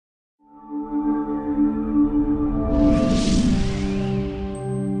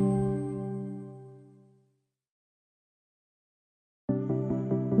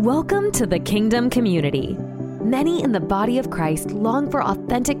Welcome to the Kingdom Community. Many in the body of Christ long for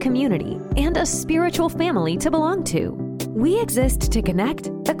authentic community and a spiritual family to belong to. We exist to connect,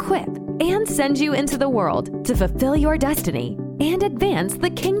 equip, and send you into the world to fulfill your destiny and advance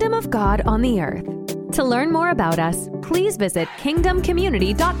the kingdom of God on the earth. To learn more about us, please visit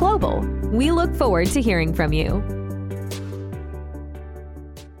kingdomcommunity.global. We look forward to hearing from you.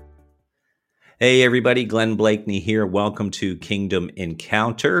 Hey everybody, Glenn Blakeney here. Welcome to Kingdom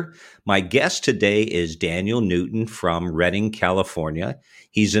Encounter. My guest today is Daniel Newton from Redding, California.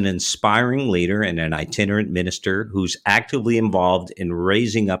 He's an inspiring leader and an itinerant minister who's actively involved in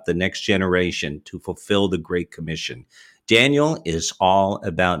raising up the next generation to fulfill the Great Commission. Daniel is all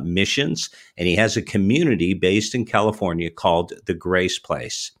about missions, and he has a community based in California called The Grace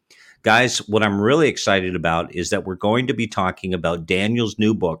Place. Guys, what I'm really excited about is that we're going to be talking about Daniel's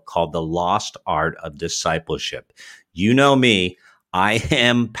new book called The Lost Art of Discipleship. You know me, I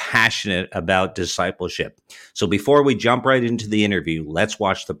am passionate about discipleship. So before we jump right into the interview, let's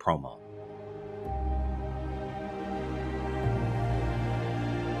watch the promo.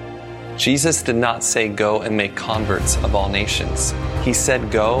 Jesus did not say, "Go and make converts of all nations." He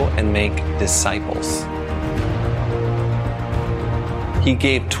said, "Go and make disciples." He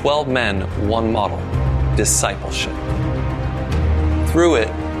gave 12 men one model: discipleship. Through it,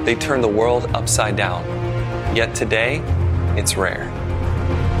 they turned the world upside down. Yet today, it's rare.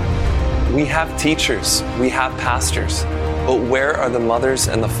 We have teachers, we have pastors, but where are the mothers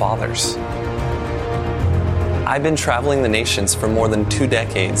and the fathers? I've been traveling the nations for more than 2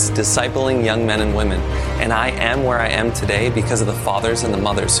 decades, discipling young men and women, and I am where I am today because of the fathers and the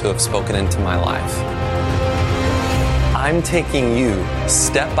mothers who have spoken into my life. I'm taking you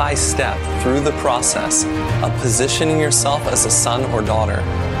step by step through the process of positioning yourself as a son or daughter,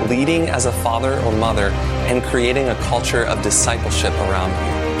 leading as a father or mother, and creating a culture of discipleship around you.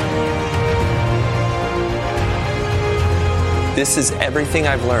 This is everything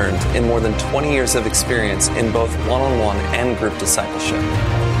I've learned in more than 20 years of experience in both one-on-one and group discipleship.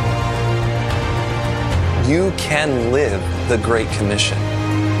 You can live the Great Commission.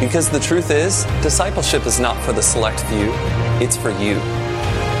 Because the truth is, discipleship is not for the select few, it's for you.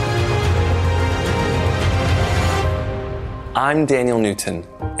 I'm Daniel Newton,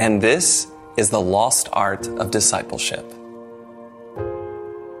 and this is The Lost Art of Discipleship.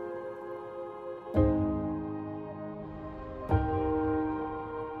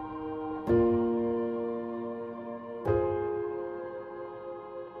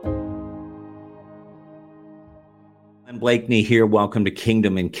 Blakeney here. Welcome to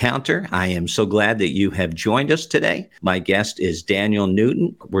Kingdom Encounter. I am so glad that you have joined us today. My guest is Daniel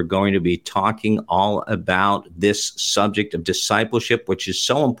Newton. We're going to be talking all about this subject of discipleship, which is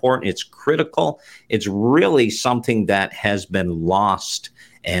so important. It's critical. It's really something that has been lost,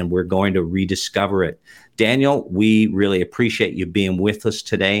 and we're going to rediscover it. Daniel, we really appreciate you being with us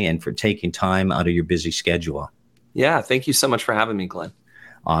today and for taking time out of your busy schedule. Yeah, thank you so much for having me, Glenn.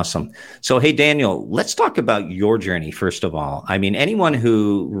 Awesome. So, hey, Daniel, let's talk about your journey, first of all. I mean, anyone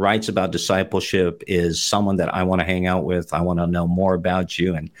who writes about discipleship is someone that I want to hang out with. I want to know more about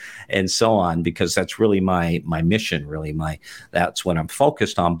you and so on, because that's really my mission, that's what I'm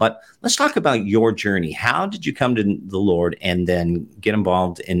focused on. But let's talk about your journey. How did you come to the Lord and then get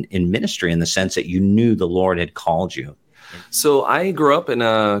involved in ministry in the sense that you knew the Lord had called you? So I grew up in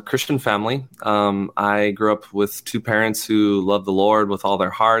a Christian family. I grew up with 2 parents who loved the Lord with all their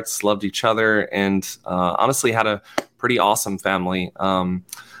hearts, loved each other, and honestly had a pretty awesome family.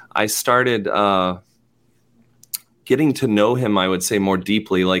 I started getting to know him, I would say, more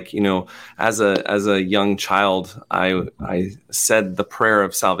deeply. Like, as a young child, I said the prayer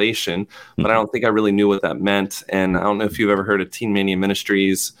of salvation, but I don't think I really knew what that meant. And I don't know if you've ever heard of Teen Mania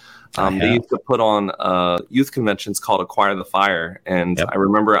Ministries. They used to put on youth conventions called Acquire the Fire. And I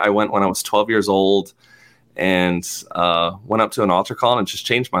remember I went when I was 12 years old and went up to an altar call, and it just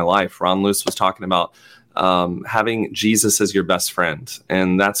changed my life. Ron Lewis was talking about having Jesus as your best friend.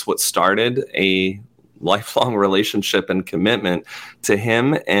 And that's what started a lifelong relationship and commitment to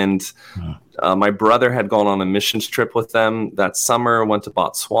him. And my brother had gone on a missions trip with them that summer, went to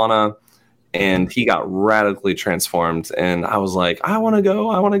Botswana. And he got radically transformed. And I was like, I want to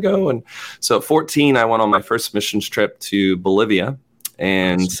go. And so at 14, I went on my first missions trip to Bolivia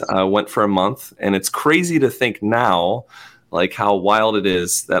and went for a month. And it's crazy to think now, like how wild it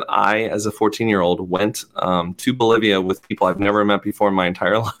is that I, as a 14-year-old, went to Bolivia with people I've never met before in my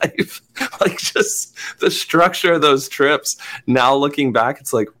entire life. Like just the structure of those trips. Now looking back,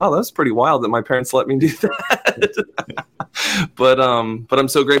 it's like, wow, that was pretty wild that my parents let me do that. but I'm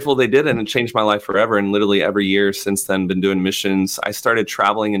so grateful they did, and it changed my life forever. And literally every year since then, been doing missions. I started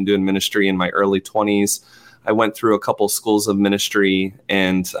traveling and doing ministry in my early 20s. I went through a couple schools of ministry,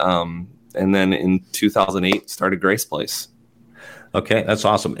 and then in 2008 started Grace Place. Okay, that's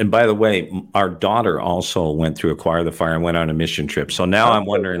awesome. And by the way, our daughter also went through Acquire the Fire and went on a mission trip. So now I'm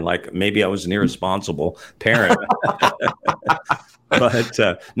wondering, like, maybe I was an irresponsible parent. But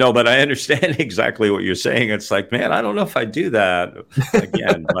no, but I understand exactly what you're saying. It's like, man, I don't know if I do that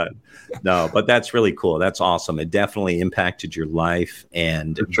again, but that's really cool. That's awesome. It definitely impacted your life.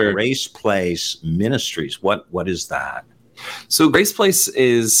 And sure. Grace Place Ministries, what is that? So Grace Place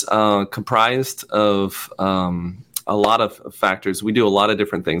is comprised of a lot of factors. We do a lot of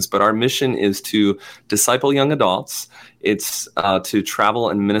different things, but our mission is to disciple young adults. It's to travel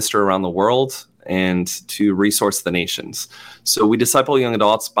and minister around the world and to resource the nations. So we disciple young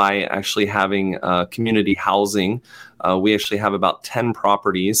adults by actually having community housing. We actually have about 10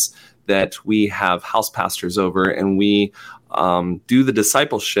 properties that we have house pastors over, and we do the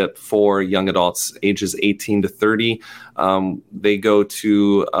discipleship for young adults ages 18 to 30. They go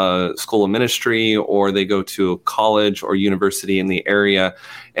to a school of ministry, or they go to a college or university in the area.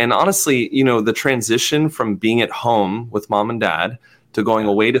 And honestly, the transition from being at home with mom and dad to going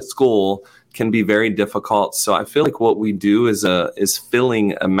away to school can be very difficult. So I feel like what we do is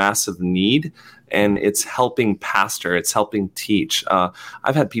filling a massive need, and it's helping pastor, it's helping teach.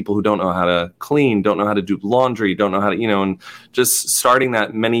 I've had people who don't know how to clean, don't know how to do laundry, don't know how to, and just starting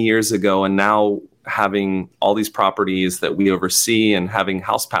that many years ago, and now having all these properties that we oversee and having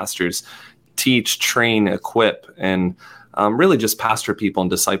house pastors teach, train, equip, and really just pastor people and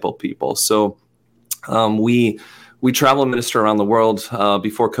disciple people. So we travel and minister around the world.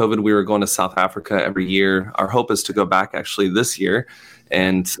 Before COVID, we were going to South Africa every year. Our hope is to go back actually this year.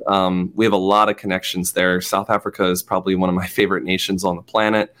 And we have a lot of connections there. South Africa is probably one of my favorite nations on the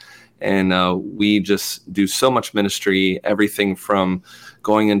planet. And we just do so much ministry, everything from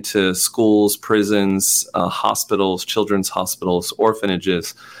going into schools, prisons, hospitals, children's hospitals,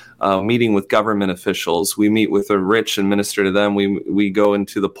 orphanages, meeting with government officials. We meet with the rich and minister to them. We go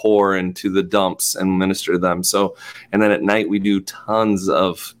into the poor and to the dumps and minister to them. So, and then at night we do tons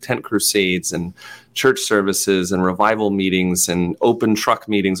of tent crusades and church services and revival meetings and open truck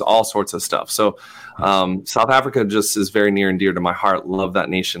meetings, all sorts of stuff. So South Africa just is very near and dear to my heart. Love that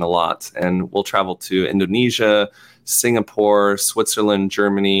nation a lot. And we'll travel to Indonesia, Singapore, Switzerland,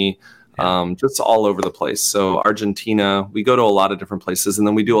 Germany, just all over the place. So Argentina, we go to a lot of different places, and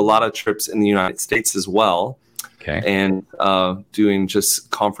then we do a lot of trips in the United States as well. Okay. And doing just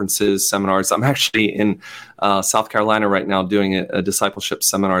conferences, seminars. I'm actually in South Carolina right now doing a discipleship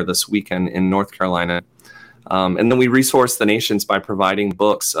seminar this weekend in North Carolina. And then we resource the nations by providing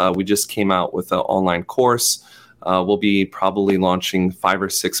books. We just came out with an online course. We'll be probably launching 5 or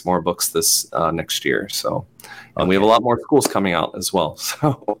 6 more books this next year. So, and we have a lot more schools coming out as well.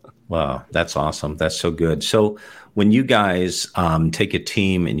 So. Wow, that's awesome. That's so good. So when you guys take a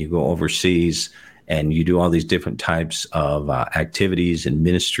team and you go overseas and you do all these different types of activities and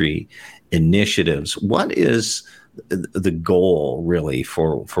ministry initiatives, what is the goal really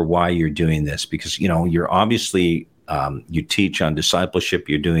for why you're doing this? Because, you're obviously, you teach on discipleship.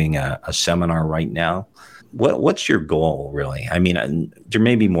 You're doing a seminar right now. What's your goal, really? I mean, there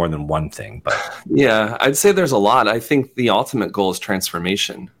may be more than one thing, but yeah, I'd say there's a lot. I think the ultimate goal is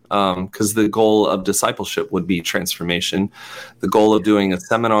transformation, because the goal of discipleship would be transformation. The goal of doing a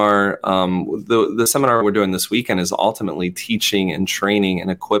seminar, the seminar we're doing this weekend is ultimately teaching and training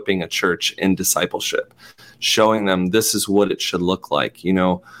and equipping a church in discipleship, showing them this is what it should look like.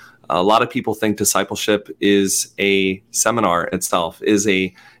 A lot of people think discipleship is a seminar itself, is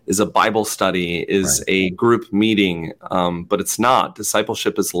a Bible study, is a group meeting, but it's not.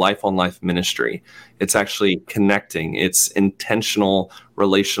 Discipleship is life-on-life ministry. It's actually connecting. It's intentional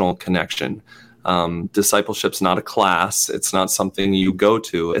relational connection. Discipleship's not a class. It's not something you go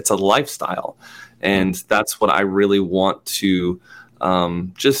to. It's a lifestyle. And that's what I really want to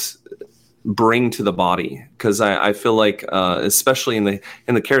just bring to the body, because I feel like especially in the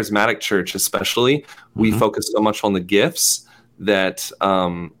charismatic church, especially, we focus so much on the gifts that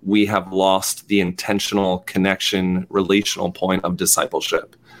we have lost the intentional connection, relational point of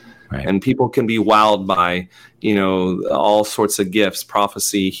discipleship. Right. And people can be wowed by, all sorts of gifts,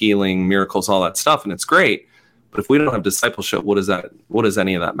 prophecy, healing, miracles, all that stuff, and it's great. But if we don't have discipleship, what does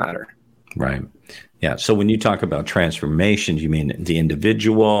any of that matter? Right. Yeah. So when you talk about transformation, do you mean the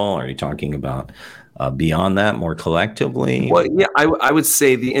individual? Or are you talking about beyond that, more collectively? Well, yeah, I would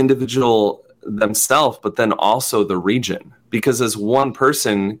say the individual themselves, but then also the region. Because as one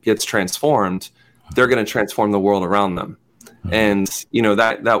person gets transformed, they're going to transform the world around them. And,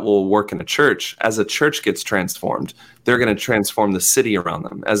 that will work in a church. As a church gets transformed, they're going to transform the city around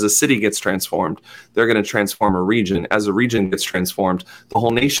them. As a city gets transformed, they're going to transform a region. As a region gets transformed, the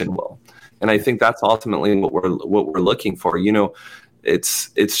whole nation will. And I think that's ultimately what we're looking for.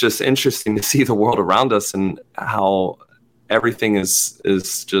 It's just interesting to see the world around us and how everything is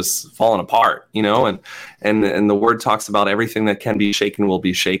just falling apart, and the word talks about everything that can be shaken will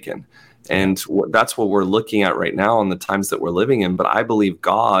be shaken. And that's what we're looking at right now in the times that we're living in. But I believe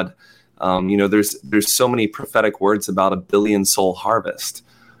God, there's so many prophetic words about a 1 billion soul harvest.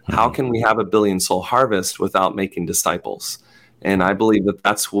 How can we have a 1 billion soul harvest without making disciples? And I believe that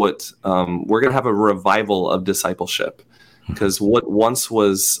that's what we're going to have, a revival of discipleship, because what once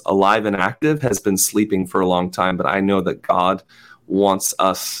was alive and active has been sleeping for a long time. But I know that God wants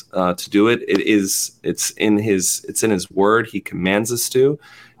us to do it. It's in his word. He commands us to.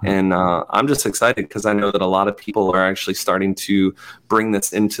 And I'm just excited because I know that a lot of people are actually starting to bring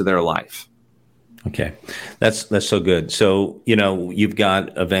this into their life. Okay. That's so good. So, you've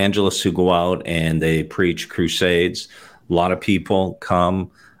got evangelists who go out and they preach crusades. A lot of people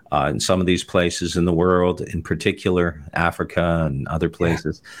come in some of these places in the world, in particular, Africa and other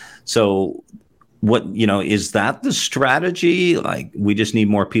places. Yeah. So what, is that the strategy? Like, we just need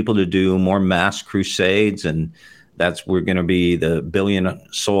more people to do more mass crusades, and we're going to be the 1 billion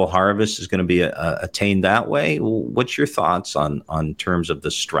soul harvest is going to be attained that way. What's your thoughts on terms of the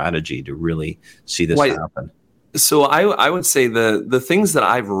strategy to really see this happen? So I would say the things that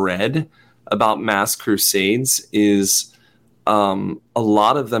I've read about mass crusades is a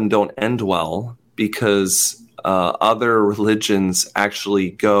lot of them don't end well, because other religions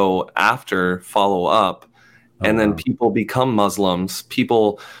actually follow up. And then people become Muslims.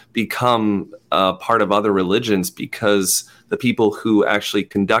 People become part of other religions because the people who actually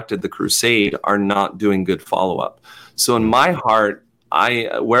conducted the crusade are not doing good follow-up. So in my heart,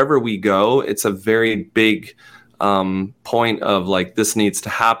 wherever we go, it's a very big point of like, this needs to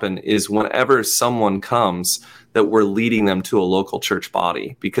happen, is whenever someone comes, that we're leading them to a local church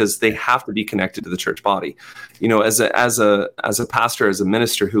body, because they have to be connected to the church body. As a pastor, as a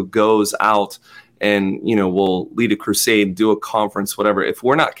minister who goes out and, we'll lead a crusade, do a conference, whatever. If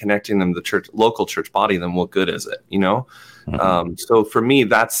we're not connecting them to the local church body, then what good is it, So for me,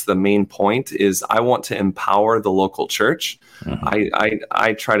 that's the main point, is I want to empower the local church.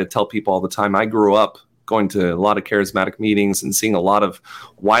 I try to tell people all the time, I grew up going to a lot of charismatic meetings and seeing a lot of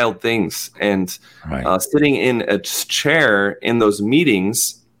wild things. And sitting in a chair in those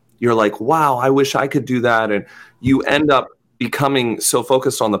meetings, you're like, wow, I wish I could do that. And you end up becoming so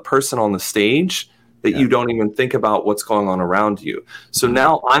focused on the person on the stage that you don't even think about what's going on around you. So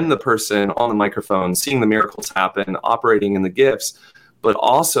now I'm the person on the microphone, seeing the miracles happen, operating in the gifts, but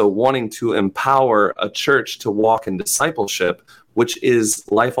also wanting to empower a church to walk in discipleship, which is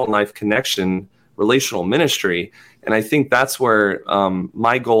life-on-life connection, relational ministry. And I think that's where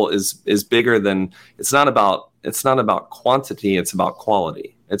my goal is bigger than, it's not about quantity, it's about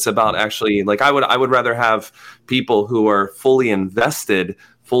quality. It's about actually, like, I would rather have people who are fully invested,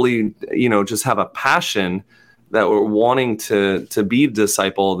 fully, just have a passion that we're wanting to be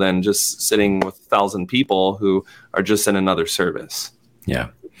disciple, than just sitting with 1,000 people who are just in another service. Yeah,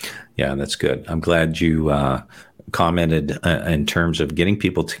 that's good. I'm glad you commented in terms of getting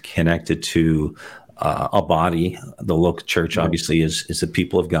people connected to a body. The local church obviously is the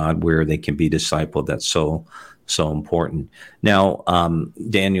people of God, where they can be discipled. That's so important. Now,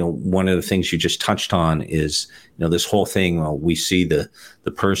 Daniel, one of the things you just touched on is, this whole thing. Well, we see the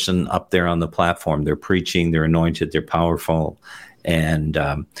person up there on the platform. They're preaching. They're anointed. They're powerful. And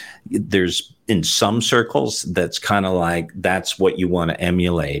there's, in some circles, that's kind of like, that's what you want to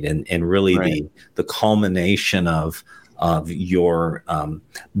emulate. And really the culmination of your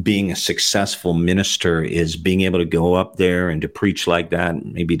being a successful minister is being able to go up there and to preach like that,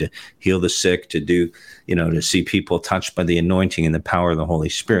 and maybe to heal the sick, to do, to see people touched by the anointing and the power of the Holy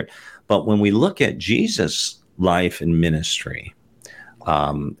Spirit. But when we look at Jesus' life and ministry,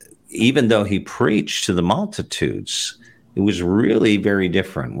 even though he preached to the multitudes, it was really very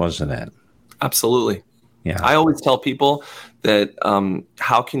different, wasn't it? Absolutely. Yeah. I always tell people that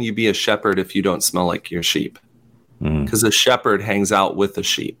how can you be a shepherd if you don't smell like your sheep? Because a shepherd hangs out with the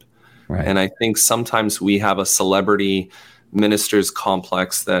sheep. Right. And I think sometimes we have a celebrity minister's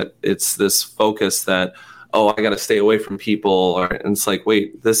complex, that it's this focus that, I got to stay away from people. And it's like,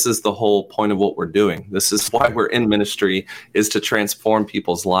 wait, this is the whole point of what we're doing. This is why we're in ministry, is to transform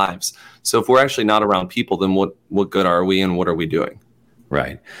people's lives. So if we're actually not around people, then what good are we, and what are we doing?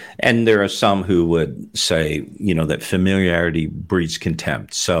 Right. And there are some who would say, that familiarity breeds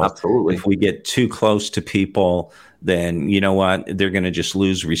contempt. So Absolutely. if we get too close to people, then you know what? They're going to just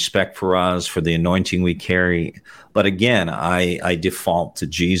lose respect for us, for the anointing we carry. But again, I default to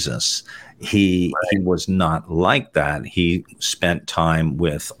Jesus. He was not like that. He spent time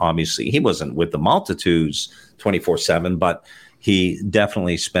with, obviously, he wasn't with the multitudes 24/7, but he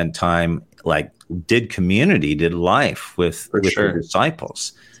definitely spent time, did community, did life with the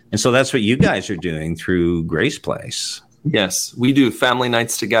disciples. And so that's what you guys are doing through Grace Place. Yes, we do family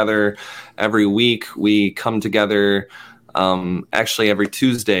nights together every week. We come together actually every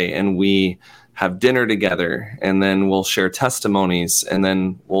Tuesday, and we have dinner together, and then we'll share testimonies, and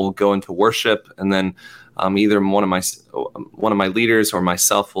then we'll go into worship, and then either one of my leaders or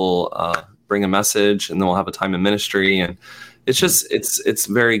myself will bring a message, and then we'll have a time in ministry. And it's just it's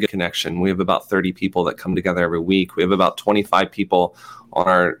very good connection. We have about 30 people that come together every week. We have about 25 people on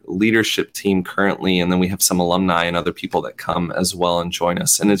our leadership team currently, and then we have some alumni and other people that come as well and join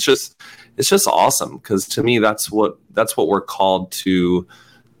us. And it's just awesome, because to me that's what we're called to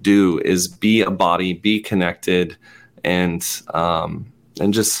do, is be a body, be connected, and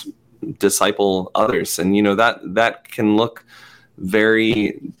just disciple others. And that can look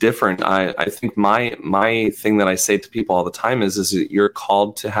very different. I think my thing that I say to people all the time is that you're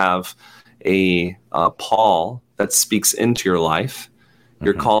called to have a Paul that speaks into your life.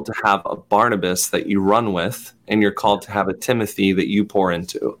 You're called to have a Barnabas that you run with, and you're called to have a Timothy that you pour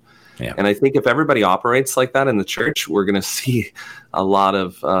into. Yeah. And I think if everybody operates like that in the church, we're going to see a lot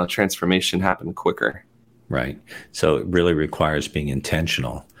of transformation happen quicker. Right. So it really requires being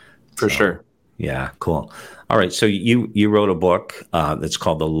intentional. For sure. Yeah, cool. All right. So you wrote a book that's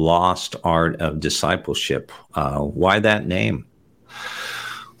called The Lost Art of Discipleship. Why that name?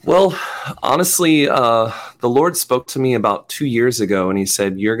 Well, honestly, the Lord spoke to me about 2 years ago, and he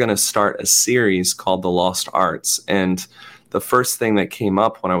said, you're going to start a series called The Lost Arts. And the first thing that came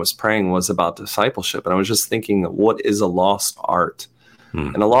up when I was praying was about discipleship. And I was just thinking, what is a lost art?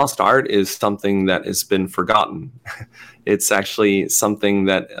 And a lost art is something that has been forgotten. It's actually something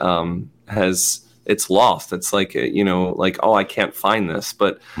that it's lost. It's like, oh, I can't find this.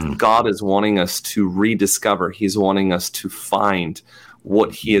 But God is wanting us to rediscover. He's wanting us to find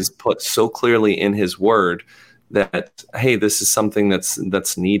what he has put so clearly in his word that, hey, this is something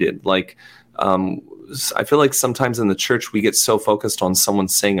that's needed. Like, I feel like sometimes in the church, we get so focused on someone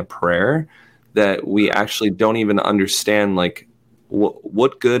saying a prayer that we actually don't even understand, like,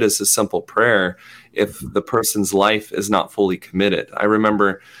 what good is a simple prayer if the person's life is not fully committed? I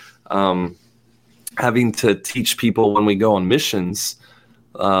remember having to teach people when we go on missions,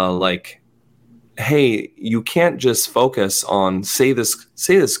 hey, you can't just focus on say this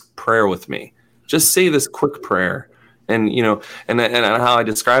prayer with me. Just say this quick prayer. And and how I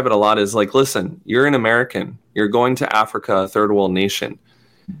describe it a lot is like, listen, you're an American. You're going to Africa, a third world nation.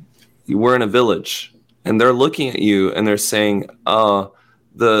 We're in a village, and they're looking at you and they're saying,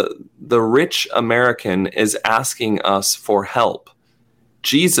 the rich American is asking us for help.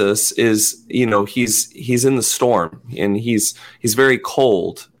 Jesus is, he's in the storm, and he's very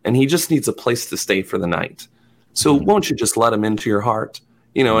cold, and he just needs a place to stay for the night. So won't you just let him into your heart?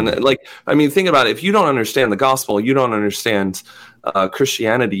 And think about it. If you don't understand the gospel, you don't understand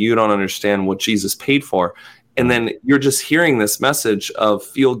Christianity, you don't understand what Jesus paid for. And then you're just hearing this message of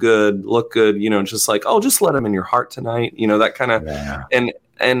feel good, look good, just like, oh, just let him in your heart tonight. That kind of,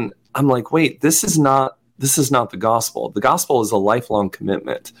 and I'm like, wait, this is not the gospel. The gospel is a lifelong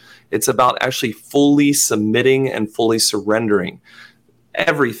commitment. It's about actually fully submitting and fully surrendering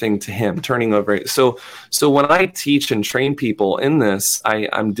everything to him, turning over. So when I teach and train people in this,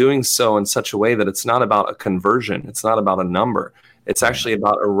 I'm doing so in such a way that it's not about a conversion. It's not about a number. It's actually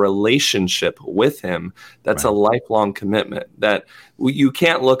about a relationship with him. That's a lifelong commitment that you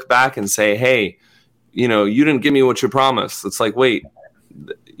can't look back and say, hey, you didn't give me what you promised. It's like, wait,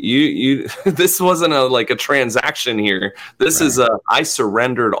 you this wasn't a transaction here. This is I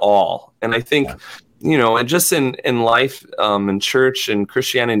surrendered all. And I think, and just in life, in church and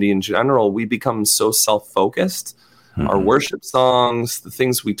Christianity in general, we become so self-focused. Our worship songs, the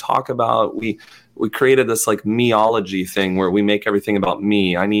things we talk about, we created this meology thing where we make everything about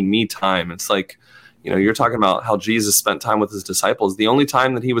me. I need me time. It's like, you're talking about how Jesus spent time with his disciples. The only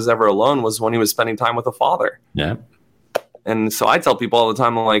time that he was ever alone was when he was spending time with the Father. Yeah. And so I tell people all the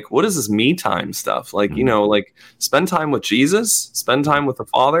time, I'm like, what is this me time stuff? Spend time with Jesus, spend time with the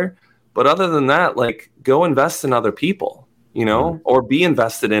Father. But other than that, go invest in other people, or be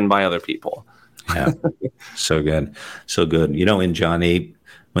invested in by other people. Yeah. So good. So good. In John 8,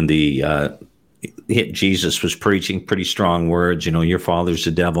 when the Jesus was preaching pretty strong words, your father's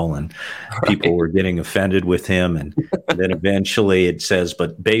the devil, and people were getting offended with him. And then eventually it says,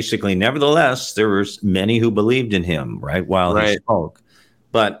 but basically, nevertheless, there were many who believed in him, right, while he spoke.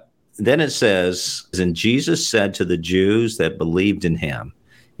 But then it says, and Jesus said to the Jews that believed in him,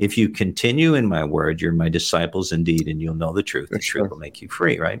 if you continue in my word, you're my disciples indeed, and you'll know the truth. The truth will make you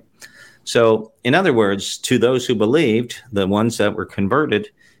free, right? So, in other words, to those who believed, the ones that were converted,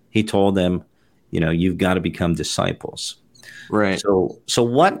 he told them, you've got to become disciples. Right. So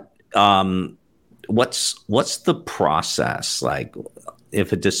what's the process like?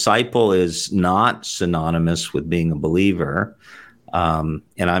 If a disciple is not synonymous with being a believer, and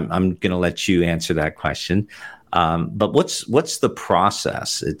I'm going to let you answer that question. But what's the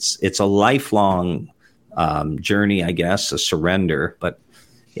process? It's a lifelong journey, I guess, a surrender. But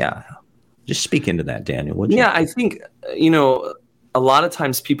yeah, just speak into that, Daniel. I think a lot of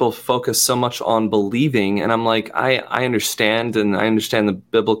times people focus so much on believing, and I'm like, I understand, and I understand the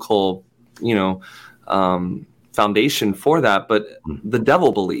biblical, foundation for that, but the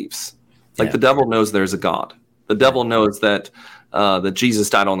devil believes. Like the devil knows there's a God. The devil knows that Jesus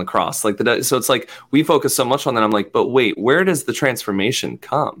died on the cross. So it's like we focus so much on that. I'm like, but wait, where does the transformation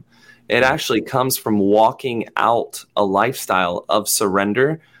come? It actually comes from walking out a lifestyle of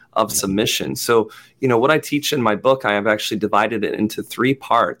surrender, of submission. So, what I teach in my book, I have actually divided it into 3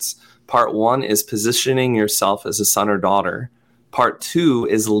 parts. Part 1 is positioning yourself as a son or daughter. Part 2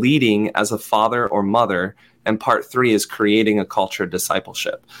 is leading as a father or mother. And part 3 is creating a culture of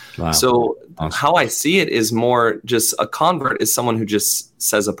discipleship. Wow. So how I see it is more just a convert is someone who just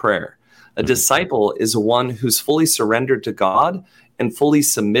says a prayer. A disciple is one who's fully surrendered to God and fully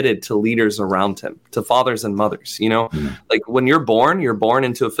submitted to leaders around him, to fathers and mothers. Like when you're born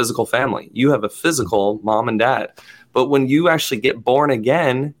into a physical family. You have a physical mom and dad. But when you actually get born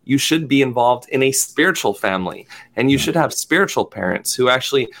again, you should be involved in a spiritual family. And you should have spiritual parents who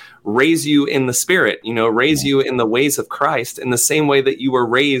actually raise you in the spirit, raise you in the ways of Christ in the same way that you were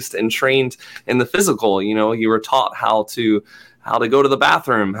raised and trained in the physical. You were taught how to go to the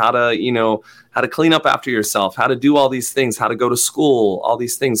bathroom, how to clean up after yourself, how to do all these things, how to go to school, all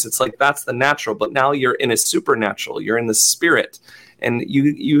these things. It's like that's the natural, but now you're in a supernatural, you're in the spirit, and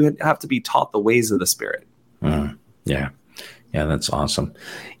you have to be taught the ways of the spirit. Yeah. Yeah, that's awesome.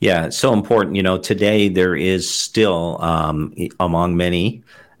 Yeah, it's so important. Today there is still among many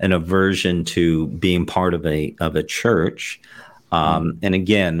an aversion to being part of a church. And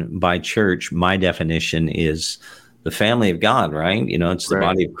again, by church, my definition is the family of God, right? It's the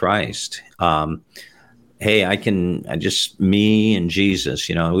body of Christ. Hey, me and Jesus,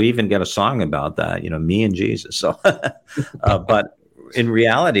 we even got a song about that, me and Jesus. So, but in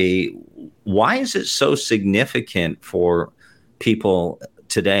reality, why is it so significant for people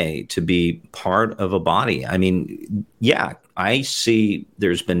today to be part of a body? I mean, yeah, I see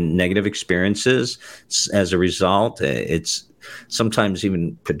there's been negative experiences as a result. It's sometimes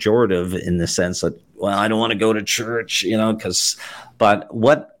even pejorative in the sense that, well, I don't want to go to church, but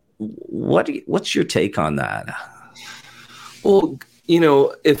what's your take on that? Well,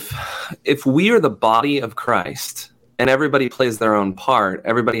 if we are the body of Christ and everybody plays their own part,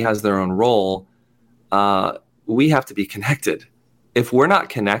 everybody has their own role, we have to be connected. If we're not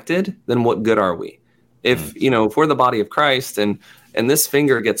connected, then what good are we? If we're the body of Christ and this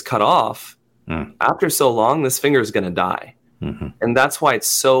finger gets cut off, after so long, this finger is going to die. Mm-hmm. And that's why it's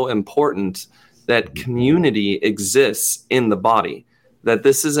so important that community exists in the body, that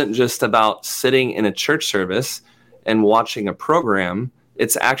this isn't just about sitting in a church service and watching a program.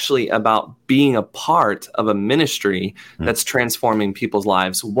 It's actually about being a part of a ministry that's transforming people's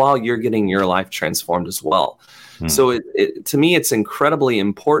lives while you're getting your life transformed as well. So to me, it's incredibly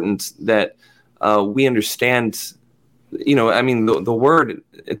important that we understand, the word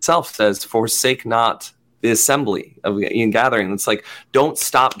itself says, forsake not the assembly of gathering. It's like, don't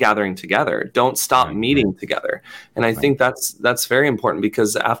stop gathering together. Don't stop meeting together. And I think that's very important,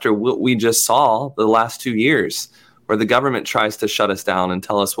 because after what we just saw the last 2 years, where the government tries to shut us down and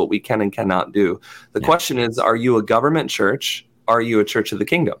tell us what we can and cannot do. The question is, are you a government church? Are you a church of the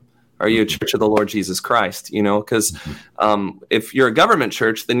kingdom? Are you a church of the Lord Jesus Christ? Because if you're a government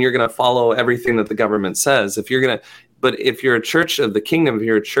church, then you're going to follow everything that the government says. But if you're a church of the kingdom, if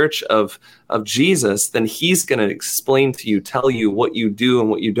you're a church of Jesus, then he's going to explain to you, tell you what you do and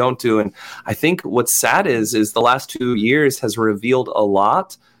what you don't do. And I think what's sad is the last 2 years has revealed a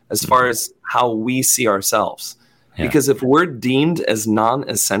lot as far as how we see ourselves. Yeah. Because if we're deemed as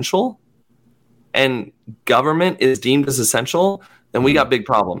non-essential and government is deemed as essential, then we got big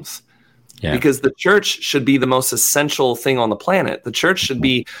problems. Yeah. Because the church should be the most essential thing on the planet. The church should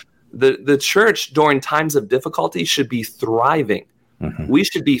be The church during times of difficulty should be thriving. We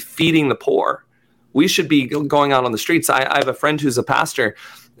should be feeding the poor. We should be going out on the streets. I have a friend who's a pastor,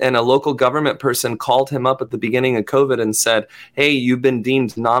 and a local government person called him up at the beginning of COVID and said, "Hey, you've been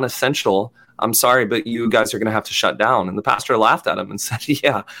deemed non-essential. I'm sorry, but you guys are going to have to shut down." And the pastor laughed at him and said,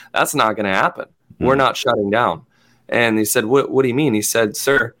 "Yeah, that's not going to happen. We're not shutting down." And he said, what do you mean? He said,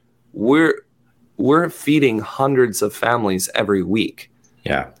 "Sir, we're feeding hundreds of families every week.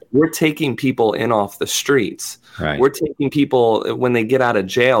 Yeah. We're taking people in off the streets. Right. We're taking people when they get out of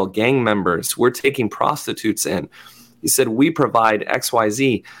jail, gang members. We're taking prostitutes in." He said, "We provide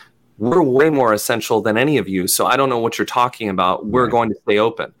XYZ. We're way more essential than any of you. So I don't know what you're talking about. We're going to stay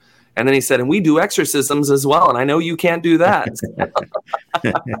open." And then he said, "And we do exorcisms as well. And I know you can't do that."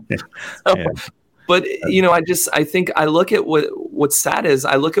 But, I think I look at what's sad is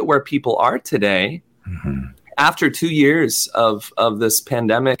I look at where people are today after 2 years of this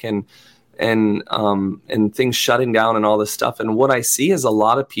pandemic and things shutting down and all this stuff. And what I see is a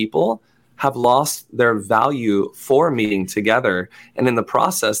lot of people have lost their value for meeting together. And in the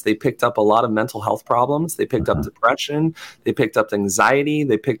process, they picked up a lot of mental health problems. They picked up depression. They picked up anxiety.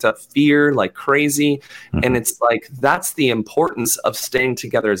 They picked up fear like crazy. And it's like, that's the importance of staying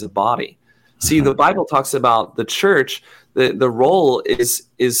together as a body. See, the Bible talks about the church. The role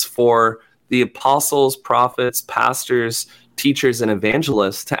is for the apostles, prophets, pastors, teachers, and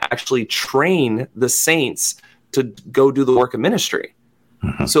evangelists to actually train the saints to go do the work of ministry.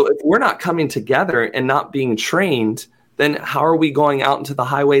 So if we're not coming together and not being trained, then how are we going out into the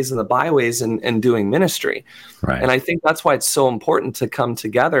highways and the byways and doing ministry? Right. And I think that's why it's so important to come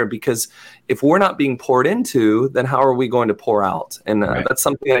together, because if we're not being poured into, then how are we going to pour out? And that's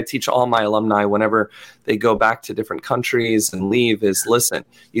something I teach all my alumni whenever they go back to different countries and leave is, listen,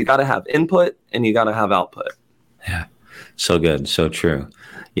 you got to have input and you got to have output. Yeah. So good. So true.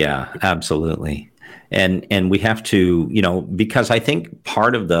 Yeah, absolutely. And we have to, because I think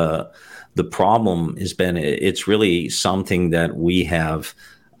part of the problem has been, it's really something that we have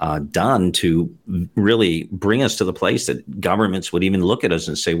done to really bring us to the place that governments would even look at us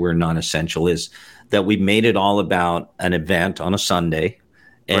and say we're non-essential, is that we made it all about an event on a Sunday.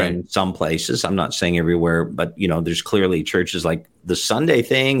 And some places, I'm not saying everywhere, but there's clearly churches like the Sunday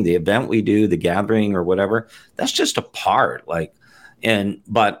thing, the event we do, the gathering or whatever, that's just a part.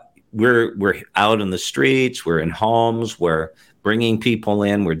 But we're out in the streets, we're in homes, we're bringing people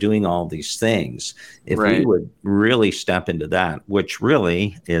in, we're doing all these things. If we would really step into that, which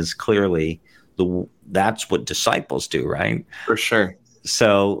really is clearly that's what disciples do, right? For sure.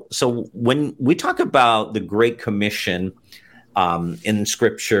 So when we talk about the Great Commission in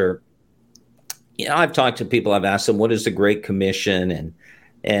Scripture, I've talked to people, I've asked them, what is the Great Commission?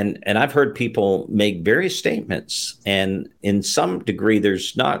 And I've heard people make various statements, and in some degree,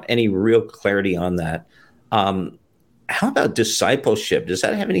 there's not any real clarity on that. How about discipleship? Does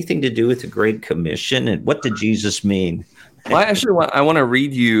that have anything to do with the Great Commission? And what did Jesus mean? Well, I want to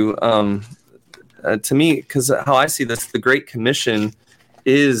read you, to me, because how I see this, the Great Commission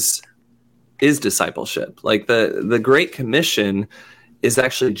is discipleship. Like the Great Commission is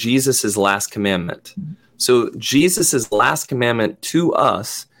actually Jesus's last commandment. So Jesus's last commandment to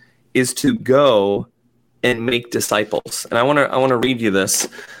us is to go and make disciples. And I want to read you this.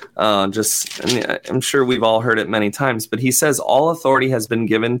 I'm sure we've all heard it many times, but he says, "All authority has been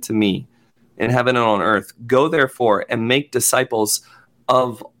given to me in heaven and on earth. Go therefore and make disciples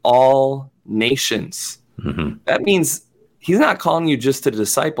of all nations." That means he's not calling you just to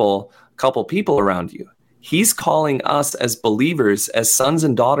disciple a couple people around you. He's calling us as believers, as sons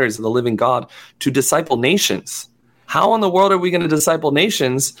and daughters of the living God, to disciple nations. How in the world are we going to disciple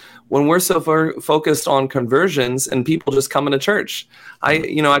nations when we're so focused on conversions and people just coming to church? I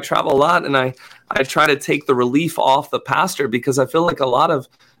travel a lot, and I try to take the relief off the pastor, because I feel like a lot of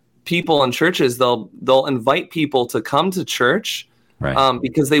people in churches, they'll invite people to come to church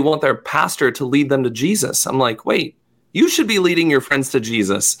because they want their pastor to lead them to Jesus. I'm like, wait. You should be leading your friends to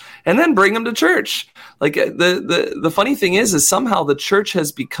Jesus and then bring them to church. Like the funny thing is somehow the church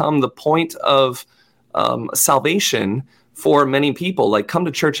has become the point of salvation for many people. Like, come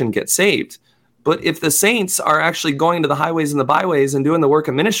to church and get saved. But if the saints are actually going to the highways and the byways and doing the work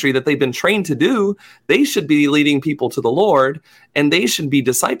of ministry that they've been trained to do, they should be leading people to the Lord, and they should be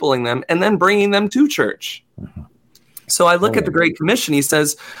discipling them and then bringing them to church. So I look at the Great Commission. He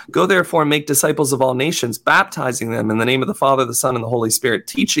says, "Go therefore and make disciples of all nations, baptizing them in the name of the Father, the Son, and the Holy Spirit,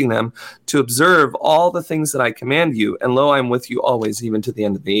 teaching them to observe all the things that I command you. And lo, I am with you always, even to the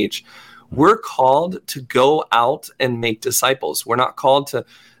end of the age." We're called to go out and make disciples. We're not called to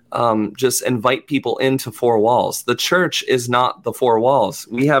just invite people into four walls. The church is not the four walls.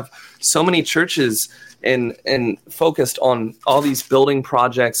 We have so many churches and focused on all these building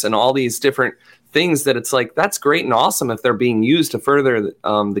projects and all these different things that it's like, that's great and awesome if they're being used to further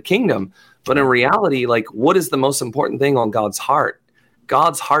the kingdom. But in reality, like, what is the most important thing on God's heart?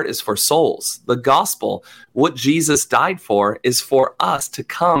 God's heart is for souls. The gospel, what Jesus died for, is for us to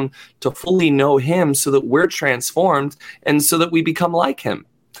come to fully know him so that we're transformed and so that we become like him.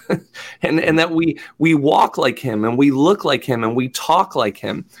 and that we walk like him and we look like him and we talk like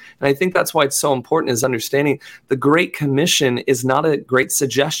him. And I think that's why it's so important, is understanding the Great Commission is not a great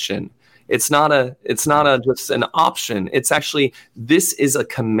suggestion. It's not a just an option. It's actually, this is a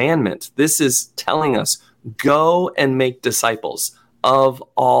commandment. This is telling us, go and make disciples of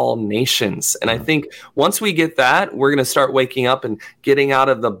all nations. And I think once we get that, we're going to start waking up and getting out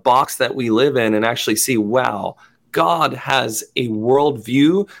of the box that we live in and actually see, wow, God has a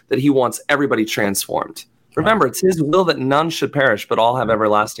worldview that he wants everybody transformed. Remember, it's his will that none should perish, but all have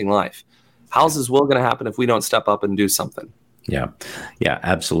everlasting life. How's his will going to happen if we don't step up and do something? Yeah,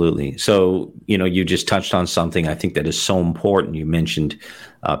 absolutely. So, you just touched on something I think that is so important. You mentioned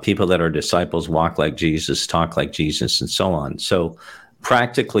people that are disciples walk like Jesus, talk like Jesus, and so on. So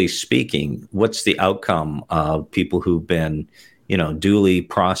practically speaking, what's the outcome of people who've been, duly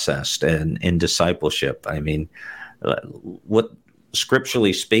processed and in discipleship? I mean, what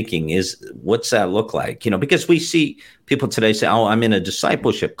scripturally speaking what's that look like? Because we see people today say, oh, I'm in a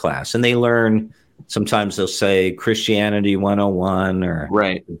discipleship class, and they learn. Sometimes they'll say Christianity 101 or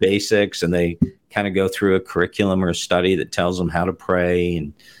right. basics, and they kind of go through a curriculum or a study that tells them how to pray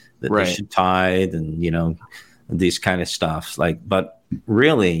and that they should tithe and, these kind of stuff. But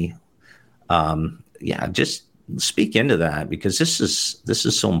really, just speak into that, because this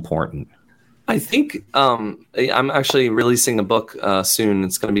is so important. I think I'm actually releasing a book soon.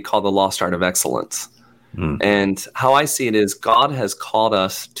 It's going to be called The Lost Art of Excellence. And how I see it is, God has called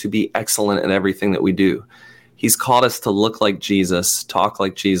us to be excellent in everything that we do. He's called us to look like Jesus, talk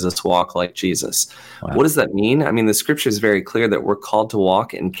like Jesus, walk like Jesus. Wow. What does that mean? I mean, the scripture is very clear that we're called to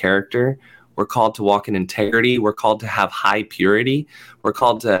walk in character. We're called to walk in integrity. We're called to have high purity. We're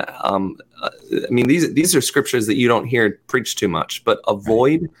called to, these are scriptures that you don't hear preached too much, but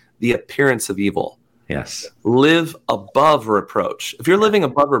avoid the appearance of evil. Yes. Live above reproach. If you're living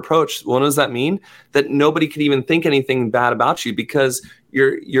above reproach, what does that mean? That nobody could even think anything bad about you, because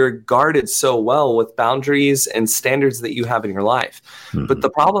you're guarded so well with boundaries and standards that you have in your life. Mm-hmm. But the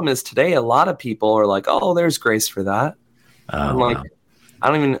problem is today, a lot of people are like, oh, there's grace for that. I'm like, wow. I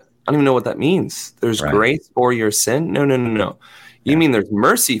don't even know what that means. There's grace for your sin. No. You mean there's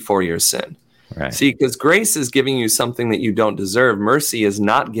mercy for your sin. Right. See, because grace is giving you something that you don't deserve. Mercy is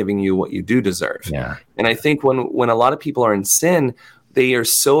not giving you what you do deserve. Yeah. And I think when a lot of people are in sin, they are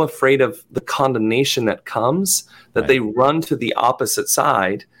so afraid of the condemnation that comes that they run to the opposite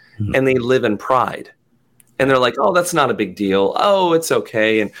side and they live in pride. And they're like, oh, that's not a big deal. Oh, it's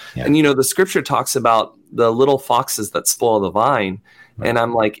okay. And the scripture talks about the little foxes that spoil the vine. Right. And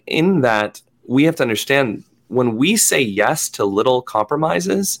I'm like, in that, we have to understand, when we say yes to little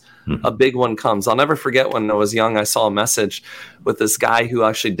compromises, a big one comes. I'll never forget when I was young, I saw a message with this guy who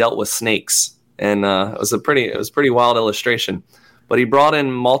actually dealt with snakes. And it was a pretty wild illustration. But he brought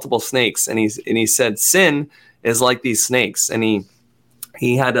in multiple snakes, and he said, sin is like these snakes. And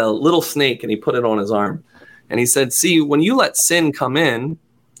he had a little snake, and he put it on his arm. And he said, see, when you let sin come in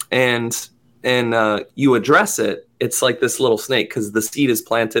and you address it, it's like this little snake, because the seed is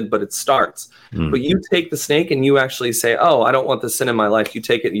planted, but it starts. But you take the snake and you actually say, oh, I don't want the sin in my life. You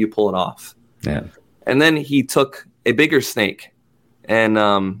take it and you pull it off. Yeah. And then he took a bigger snake and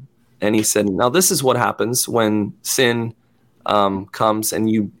he said, now this is what happens when sin comes and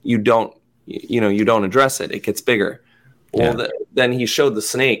you don't address it. It gets bigger. Well, then he showed the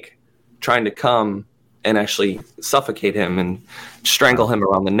snake trying to come and actually suffocate him and strangle him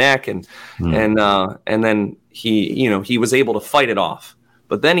around the neck. And then he was able to fight it off.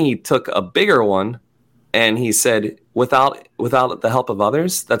 But then he took a bigger one and he said, without the help of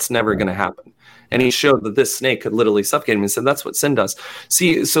others, that's never going to happen. And he showed that this snake could literally suffocate him and said, that's what sin does.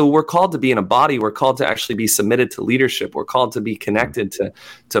 See, so we're called to be in a body. We're called to actually be submitted to leadership. We're called to be connected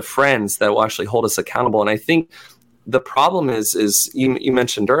to friends that will actually hold us accountable. And I think the problem is you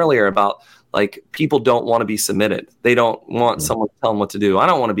mentioned earlier about, like, people don't want to be submitted. They don't want someone to tell them what to do. I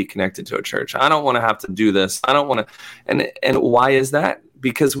don't want to be connected to a church. I don't want to have to do this. I don't want to. And why is that?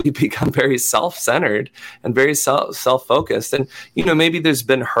 Because we become very self-centered and very self-focused. And, maybe there's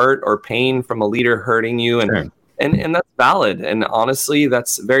been hurt or pain from a leader hurting you. And that's valid. And honestly,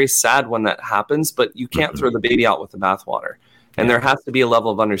 that's very sad when that happens. But you can't throw the baby out with the bathwater. And there has to be a level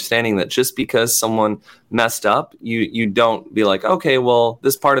of understanding that just because someone messed up, you don't be like, okay, well,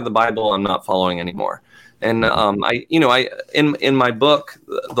 this part of the Bible I'm not following anymore. And in my book,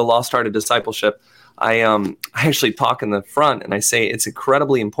 The Lost Art of Discipleship, I actually talk in the front and I say it's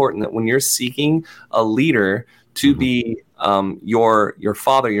incredibly important that when you're seeking a leader to be your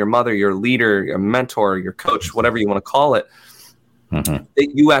father, your mother, your leader, your mentor, your coach, whatever you want to call it,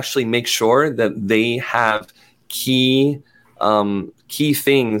 that you actually make sure that they have key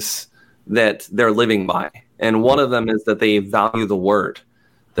things that they're living by. And one of them is that they value the word,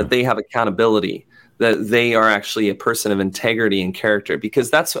 that they have accountability, that they are actually a person of integrity and character,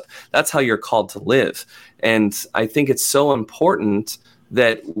 because that's how you're called to live. And I think it's so important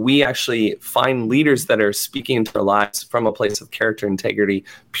that we actually find leaders that are speaking into our lives from a place of character, integrity,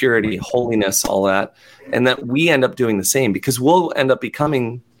 purity, holiness, all that, and that we end up doing the same, because we'll end up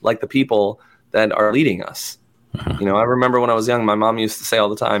becoming like the people that are leading us. I remember when I was young, my mom used to say all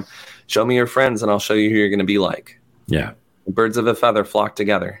the time, show me your friends and I'll show you who you're going to be like. Yeah. Birds of a feather flock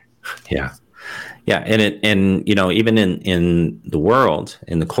together. Yeah. Yeah. And even in the world,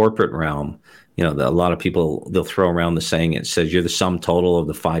 in the corporate realm, a lot of people, they'll throw around the saying, it says you're the sum total of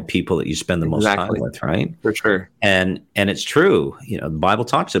the 5 people that you spend the most time with, right? For sure. And it's true. The Bible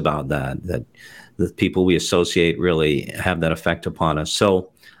talks about that the people we associate really have that effect upon us.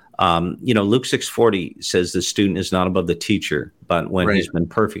 So, Luke 6:40 says the student is not above the teacher, but when he's been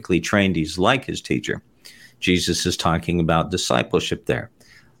perfectly trained, he's like his teacher. Jesus is talking about discipleship there.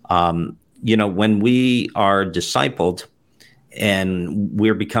 When we are discipled and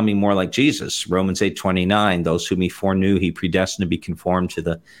we're becoming more like Jesus, Romans 8:29, those whom he foreknew, he predestined to be conformed to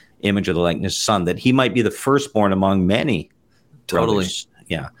the image of the likeness of his Son, that he might be the firstborn among many brothers.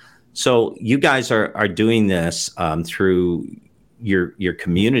 Yeah. So you guys are doing this through your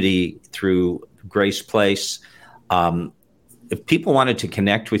community, through Grace Place. If people wanted to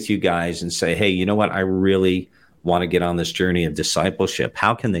connect with you guys and say, hey, you know what, I really want to get on this journey of discipleship,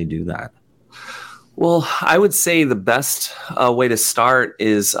 how can they do that? Well, I would say the best way to start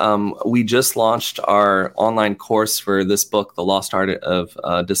is we just launched our online course for this book, The Lost Art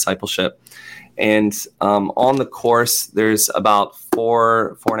of Discipleship. And on the course, there's about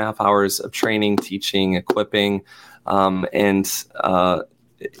 4.5 hours of training, teaching, equipping, and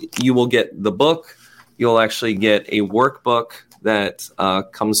you will get the book. You'll actually get a workbook that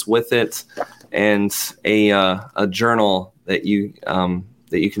comes with it, and a journal that you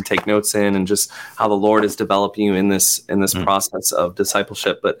can take notes in, and just how the Lord is developing you in this process of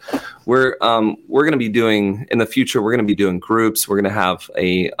discipleship. But we're going to be doing in the future. We're going to be doing groups. We're going to have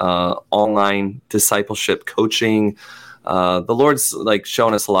a online discipleship coaching. The Lord's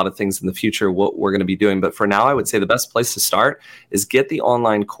showing us a lot of things in the future, what we're going to be doing. But for now, I would say the best place to start is get the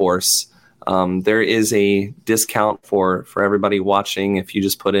online course. There is a discount for everybody watching. If you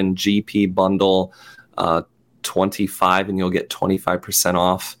just put in GP bundle 25, and you'll get 25%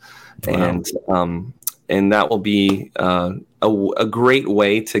 off. Wow. And that will be a great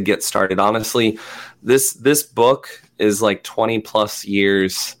way to get started. Honestly, this book is like 20 plus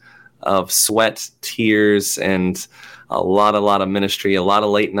years of sweat, tears, and a lot of ministry, a lot of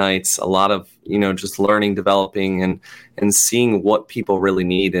late nights, a lot of, just learning, developing, and seeing what people really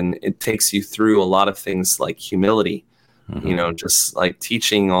need. And it takes you through a lot of things like humility, just like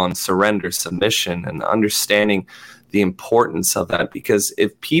teaching on surrender, submission, and understanding the importance of that. Because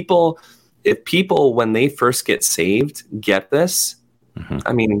if people, when they first get saved, get this,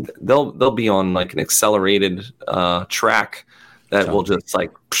 I mean, they'll be on like an accelerated track that will just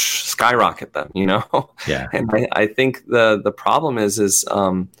skyrocket them, Yeah. And I think the problem is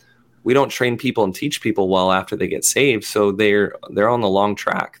we don't train people and teach people well after they get saved, so they're on the long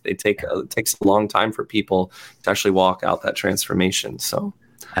track. It takes a long time for people to actually walk out that transformation. So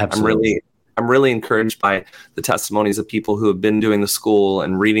absolutely. I'm really encouraged by the testimonies of people who have been doing the school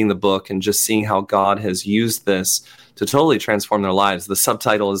and reading the book and just seeing how God has used this to totally transform their lives. The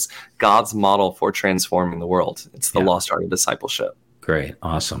subtitle is God's Model for Transforming the World. It's the Lost Art of Discipleship. Great.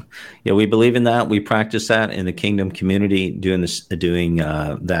 Awesome. Yeah, we believe in that. We practice that in the Kingdom community, doing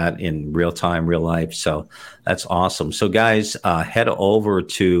that in real time, real life. So that's awesome. So guys, head over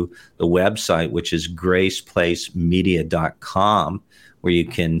to the website, which is graceplacemedia.com, where you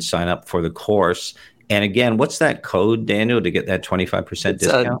can sign up for the course. And again, what's that code, Daniel, to get that 25%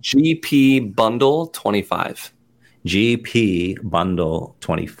 discount? GP Bundle 25. GP Bundle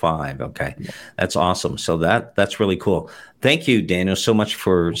 25. Okay. That's awesome. So that's really cool. Thank you, Daniel, so much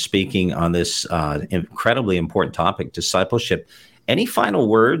for speaking on this incredibly important topic, discipleship. Any final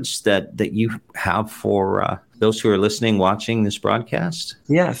words that you have for those who are listening, watching this broadcast?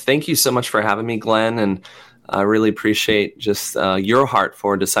 Yeah. Thank you so much for having me, Glenn. And I really appreciate just your heart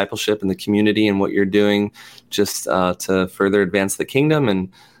for discipleship in the community and what you're doing just to further advance the kingdom and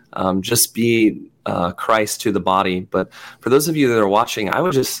just be Christ to the body. But for those of you that are watching, I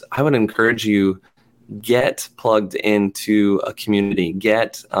would encourage you, get plugged into a community,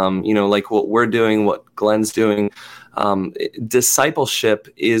 get, like what we're doing, what Glenn's doing. Discipleship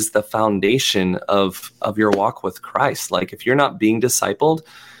is the foundation of your walk with Christ. Like if you're not being discipled,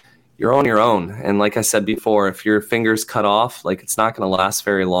 you're on your own. And like I said before, if your finger's cut off, like it's not going to last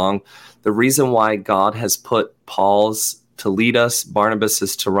very long. The reason why God has put Paul's to lead us, Barnabas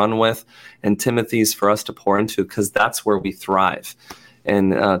is to run with, and Timothy's for us to pour into, because that's where we thrive.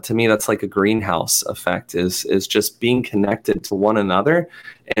 And to me, that's like a greenhouse effect, is just being connected to one another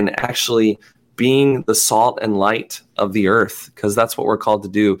and actually being the salt and light of the earth, because that's what we're called to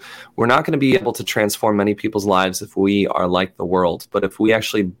do. We're not going to be able to transform many people's lives if we are like the world. But if we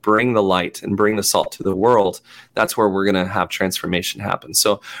actually bring the light and bring the salt to the world, that's where we're going to have transformation happen.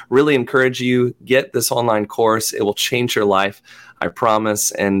 So really encourage you, get this online course. It will change your life, I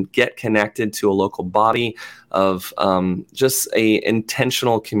promise, and get connected to a local body of just a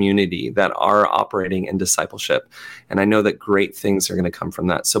intentional community that are operating in discipleship. And I know that great things are going to come from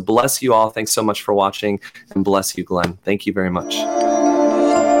that. So bless you all. Thanks so much for watching, and bless you, Glenn. Thank you very much.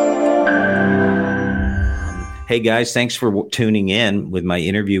 Hey guys, thanks for tuning in with my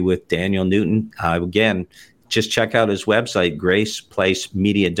interview with Daniel Newton. Again, just check out his website,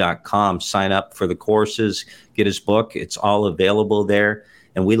 graceplacemedia.com. Sign up for the courses, get his book. It's all available there.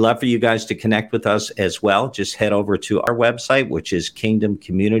 And we'd love for you guys to connect with us as well. Just head over to our website, which is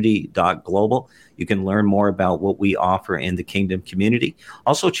kingdomcommunity.global. You can learn more about what we offer in the Kingdom community.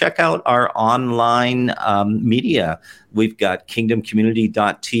 Also, check out our online media. We've got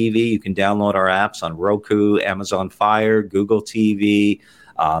kingdomcommunity.tv. You can download our apps on Roku, Amazon Fire, Google TV,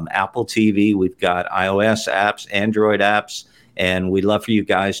 Apple TV. We've got iOS apps, Android apps. And we'd love for you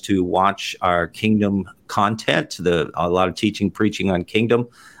guys to watch our Kingdom content, a lot of teaching, preaching on Kingdom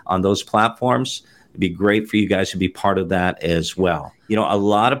on those platforms. It'd be great for you guys to be part of that as well. You know, a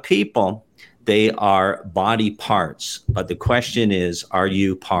lot of people, they are body parts, but the question is, are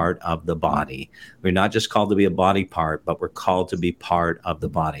you part of the body? We're not just called to be a body part, but we're called to be part of the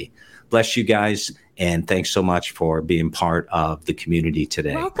body. Bless you guys, and thanks so much for being part of the community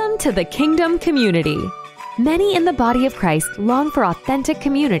today. Welcome to the Kingdom community. Many in the body of Christ long for authentic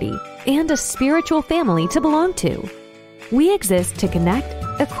community and a spiritual family to belong to. We exist to connect,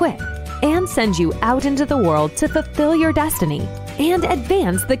 equip, and send you out into the world to fulfill your destiny and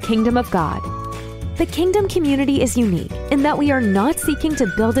advance the kingdom of God. The Kingdom community is unique in that we are not seeking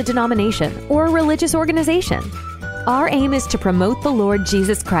to build a denomination or a religious organization. Our aim is to promote the Lord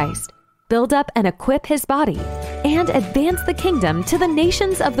Jesus Christ, build up and equip His body, and advance the kingdom to the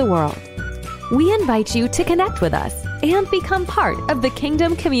nations of the world. We invite you to connect with us and become part of the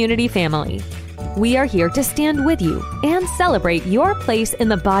Kingdom community family. We are here to stand with you and celebrate your place in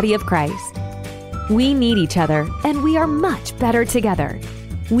the body of Christ. We need each other, and we are much better together.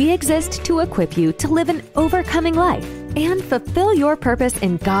 We exist to equip you to live an overcoming life and fulfill your purpose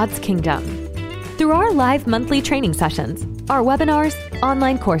in God's kingdom. Through our live monthly training sessions, our webinars,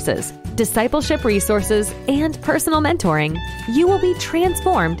 online courses, discipleship resources, and personal mentoring, you will be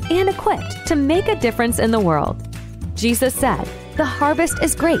transformed and equipped to make a difference in the world. Jesus said, "The harvest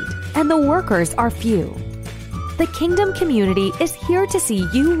is great, and the workers are few." The Kingdom community is here to see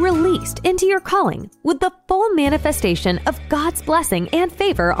you released into your calling with the full manifestation of God's blessing and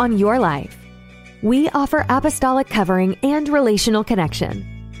favor on your life. We offer apostolic covering and relational connection.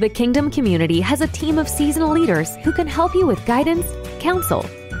 The Kingdom community has a team of seasonal leaders who can help you with guidance, counsel,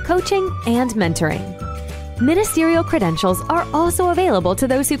 coaching, and mentoring. Ministerial credentials are also available to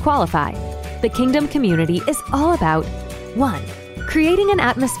those who qualify. The Kingdom community is all about 1. Creating an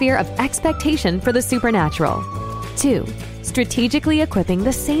atmosphere of expectation for the supernatural. 2. Strategically equipping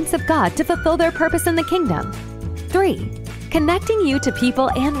the saints of God to fulfill their purpose in the kingdom. 3. Connecting you to people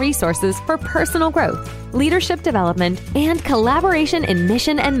and resources for personal growth, leadership development, and collaboration in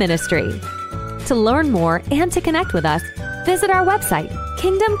mission and ministry. To learn more and to connect with us, visit our website,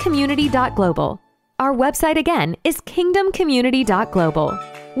 kingdomcommunity.global. Our website again is kingdomcommunity.global.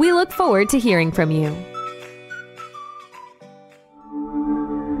 We look forward to hearing from you.